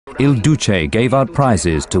Il Duce gave out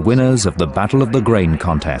prizes to winners of the Battle of the Grain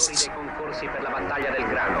contests.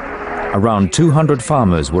 Around 200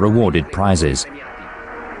 farmers were awarded prizes.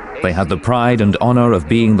 They had the pride and honor of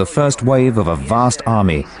being the first wave of a vast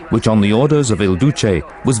army, which on the orders of Il Duce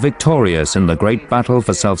was victorious in the great battle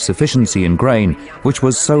for self-sufficiency in grain, which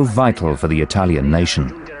was so vital for the Italian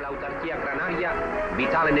nation.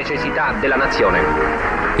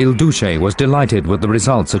 Il Duce was delighted with the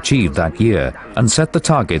results achieved that year and set the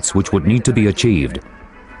targets which would need to be achieved.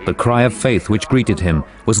 The cry of faith which greeted him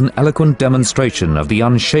was an eloquent demonstration of the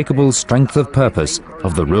unshakable strength of purpose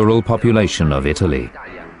of the rural population of Italy.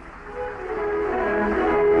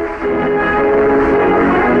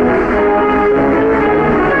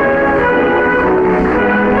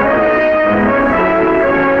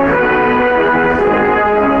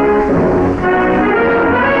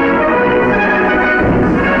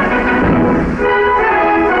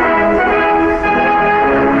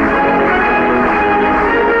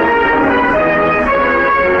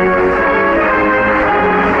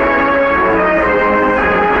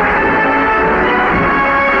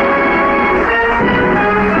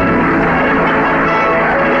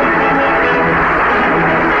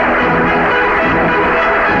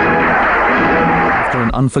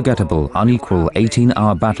 Unforgettable, unequal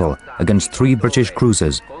 18-hour battle against 3 British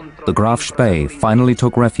cruisers, the Graf Spee finally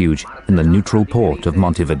took refuge in the neutral port of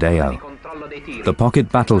Montevideo. The pocket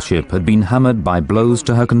battleship had been hammered by blows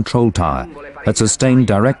to her control tower, had sustained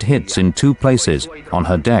direct hits in 2 places, on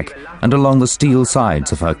her deck and along the steel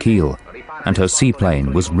sides of her keel, and her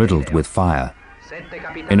seaplane was riddled with fire.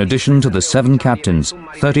 In addition to the 7 captains,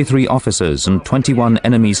 33 officers and 21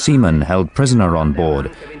 enemy seamen held prisoner on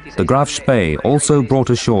board, the Graf Spee also brought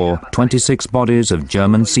ashore 26 bodies of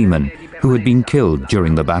German seamen who had been killed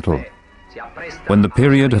during the battle. When the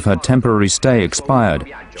period of her temporary stay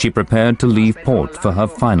expired, she prepared to leave port for her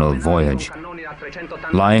final voyage.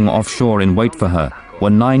 Lying offshore in wait for her were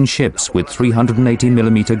 9 ships with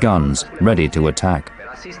 380mm guns ready to attack.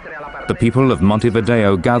 The people of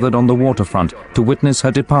Montevideo gathered on the waterfront to witness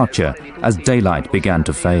her departure as daylight began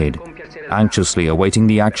to fade, anxiously awaiting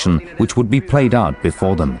the action which would be played out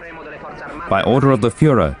before them. By order of the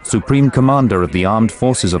Führer, Supreme Commander of the Armed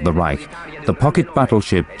Forces of the Reich, the pocket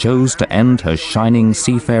battleship chose to end her shining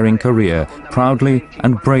seafaring career proudly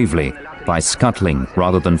and bravely by scuttling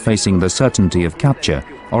rather than facing the certainty of capture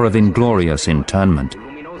or of inglorious internment.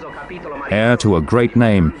 Heir to a great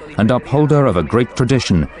name and upholder of a great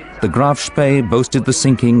tradition, the Graf Spee boasted the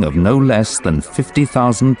sinking of no less than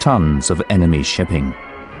 50,000 tons of enemy shipping.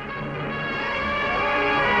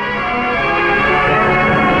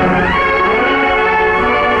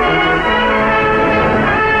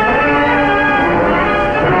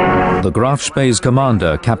 The Graf Spee's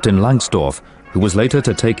commander, Captain Langsdorff, who was later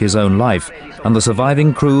to take his own life, and the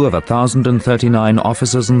surviving crew of 1,039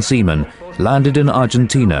 officers and seamen landed in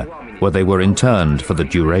Argentina, where they were interned for the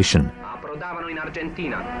duration.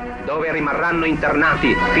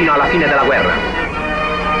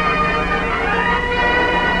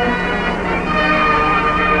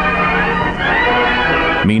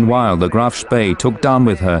 Meanwhile, the Graf Spee took down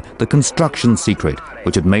with her the construction secret,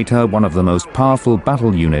 which had made her one of the most powerful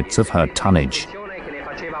battle units of her tonnage.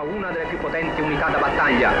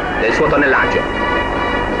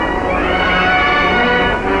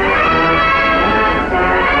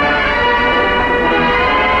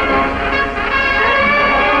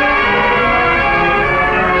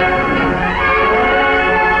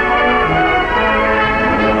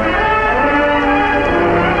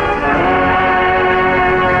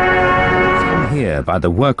 By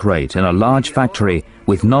the work rate in a large factory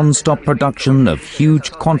with non-stop production of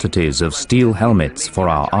huge quantities of steel helmets for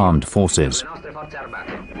our armed forces.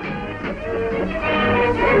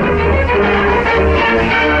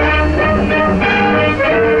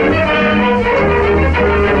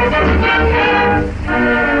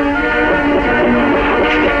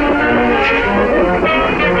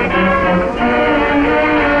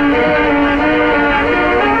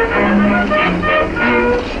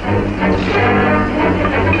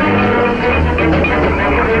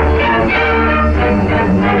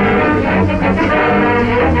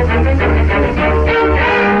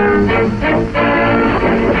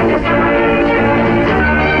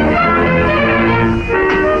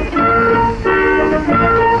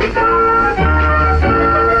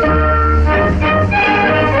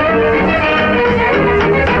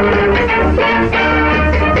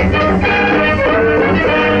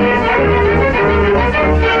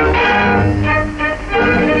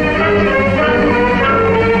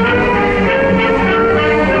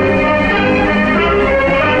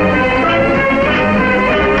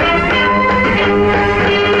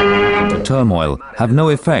 turmoil have no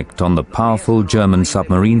effect on the powerful German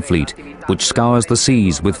submarine fleet, which scours the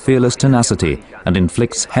seas with fearless tenacity and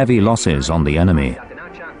inflicts heavy losses on the enemy.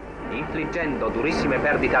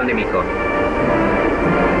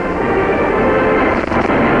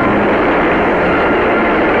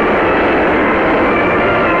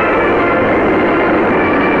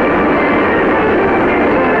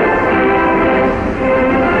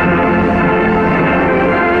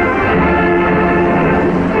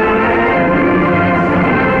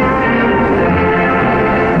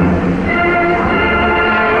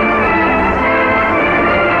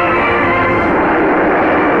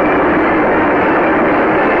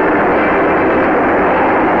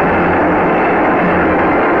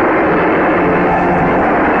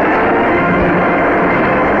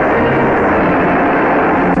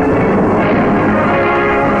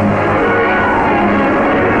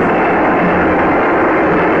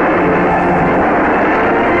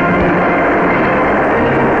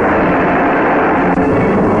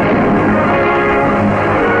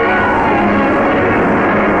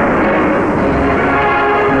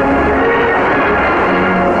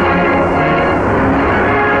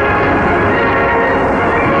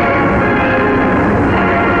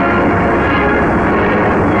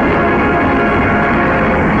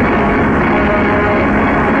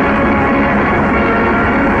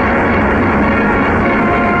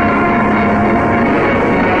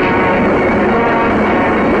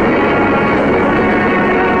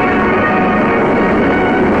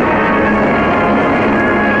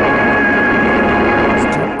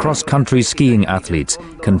 Cross-country skiing athletes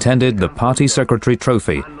contended the party secretary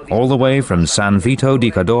trophy all the way from San Vito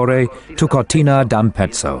di Cadore to Cortina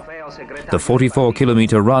d'Ampezzo. The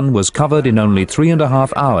 44-kilometer run was covered in only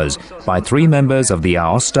 3.5 hours by 3 members of the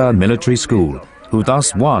Aosta military school, who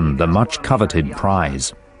thus won the much-coveted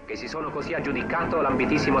prize.